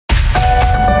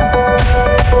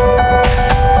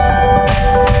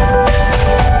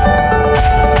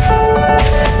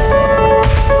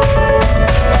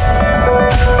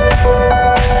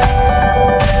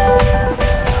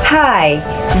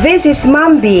This is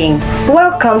Mambing.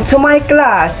 Welcome to my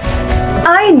class.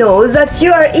 I know that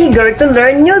you are eager to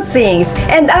learn new things,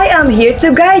 and I am here to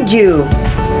guide you.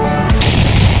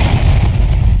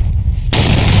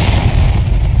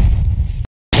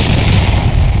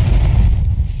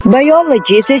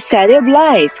 Biology is a study of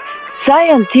life.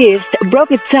 Scientists broke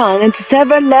it down into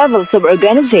several levels of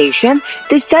organization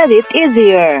to study it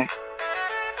easier.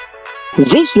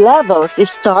 These levels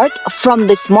start from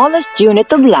the smallest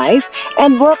unit of life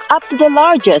and work up to the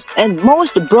largest and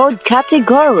most broad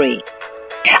category.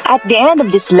 At the end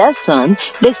of this lesson,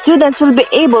 the students will be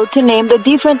able to name the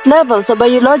different levels of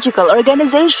biological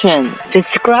organization.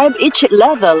 Describe each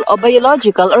level of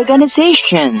biological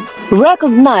organization.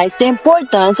 Recognize the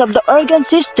importance of the organ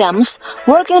systems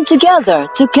working together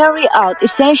to carry out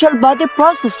essential body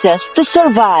processes to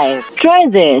survive. Try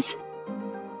this.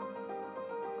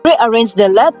 Rearrange the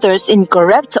letters in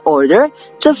correct order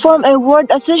to form a word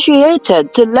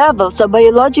associated to levels of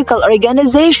biological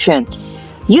organization.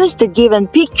 Use the given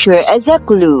picture as a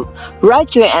clue.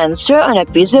 Write your answer on a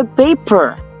piece of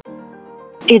paper.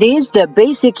 It is the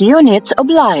basic unit of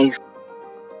life.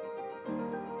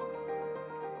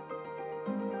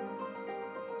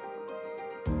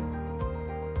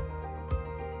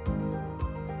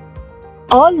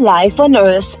 All life on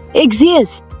Earth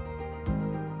exists.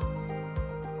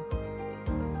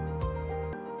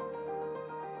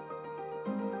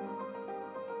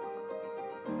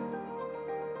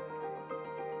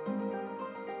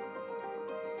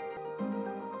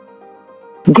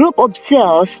 Group of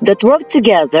cells that work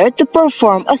together to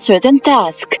perform a certain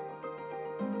task.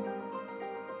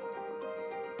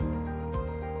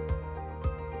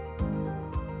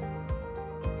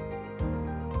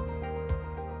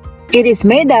 It is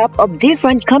made up of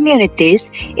different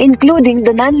communities, including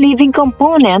the non-living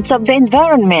components of the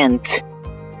environment.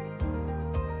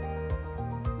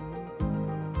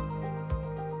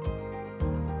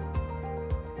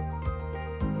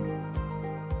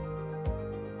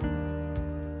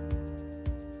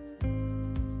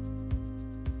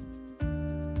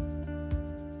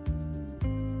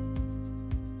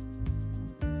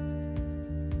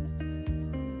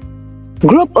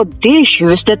 Group of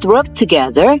tissues that work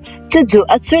together to do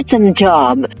a certain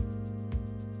job.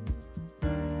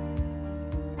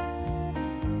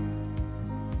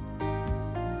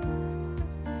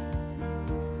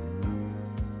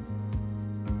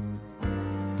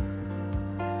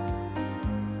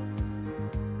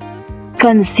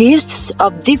 Consists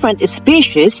of different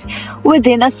species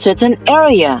within a certain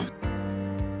area.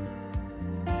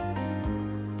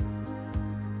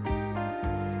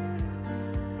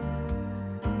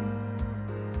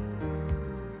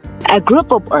 A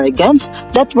group of organs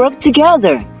that work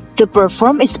together to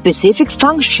perform a specific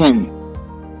function.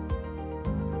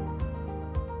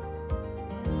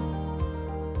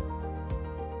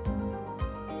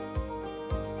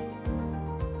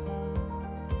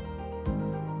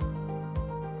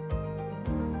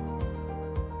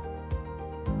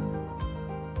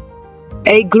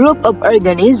 A group of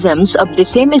organisms of the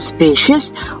same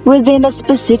species within a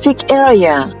specific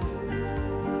area.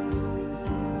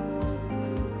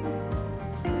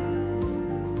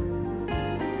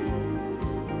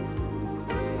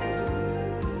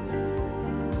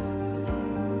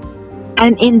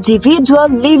 An individual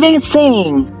living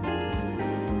thing.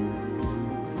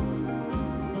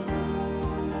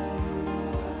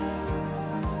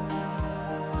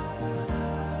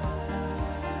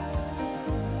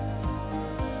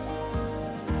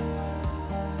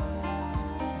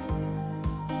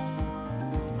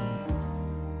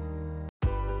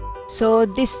 So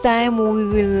this time we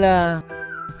will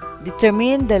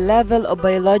determine the level of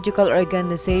biological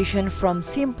organization from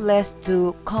simplest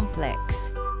to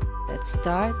complex. Let's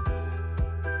start.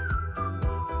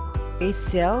 A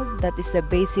cell, that is a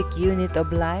basic unit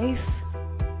of life.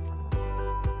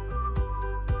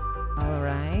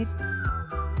 Alright.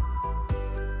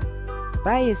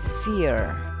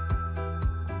 Biosphere,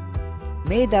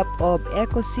 made up of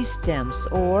ecosystems,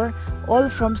 or all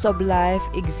forms of life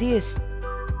exist.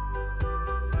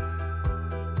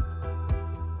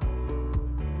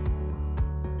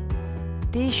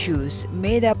 Tissues,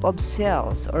 made up of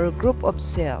cells or group of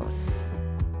cells.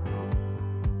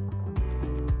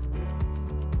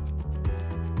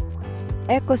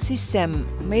 Ecosystem,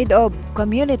 made of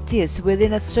communities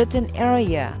within a certain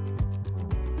area.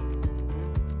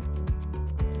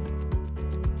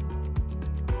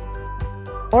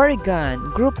 Organ,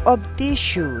 group of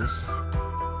tissues.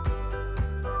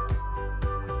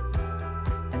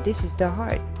 And this is the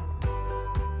heart.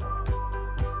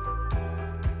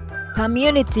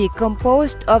 Community,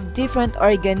 composed of different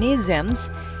organisms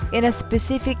in a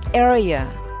specific area.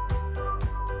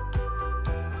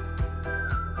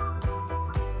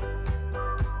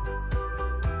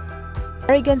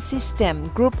 Organ system,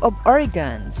 group of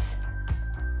organs.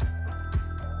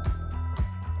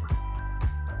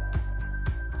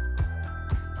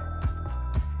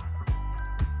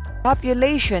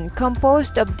 Population,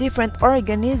 composed of different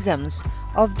organisms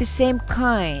of the same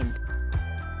kind.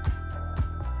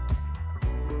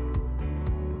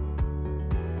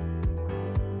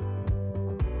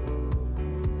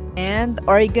 And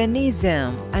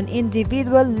organism, an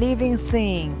individual living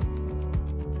thing.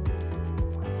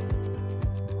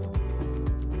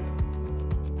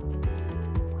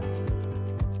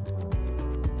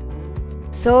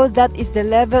 So that is the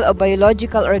level of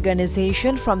biological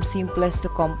organization from simplest to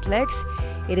complex.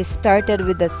 It is started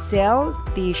with the cell,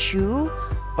 tissue,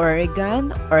 organ,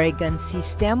 organ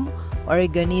system,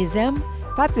 organism,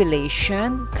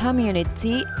 population,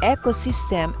 community,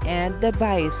 ecosystem, and the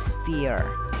biosphere.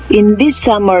 In this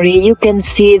summary, you can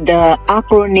see the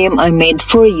acronym I made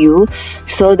for you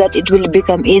so that it will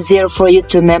become easier for you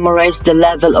to memorize the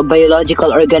level of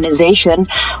biological organization.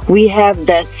 We have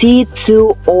the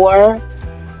C2 or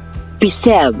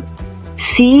PCEB.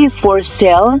 C for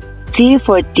cell, T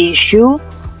for tissue,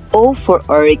 O for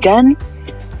organ,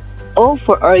 O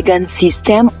for organ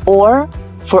system, or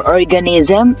for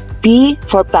organism, P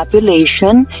for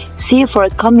population, C for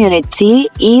community,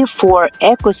 E for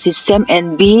ecosystem,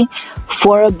 and B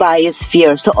for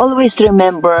biosphere. So always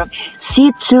remember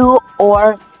C2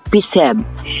 or PCEB.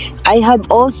 I have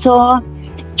also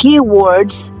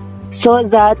keywords so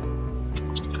that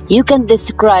you can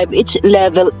describe each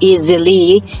level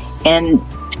easily, and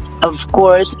of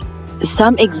course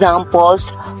some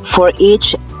examples for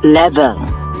each level.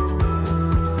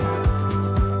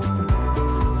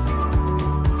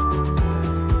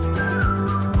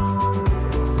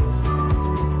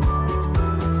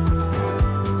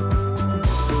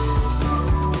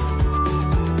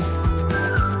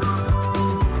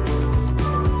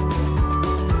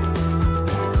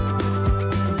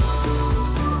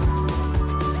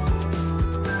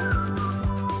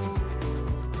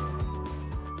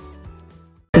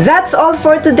 That's all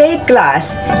for today, class.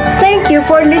 Thank you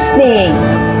for listening.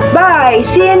 Bye.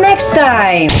 See you next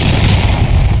time.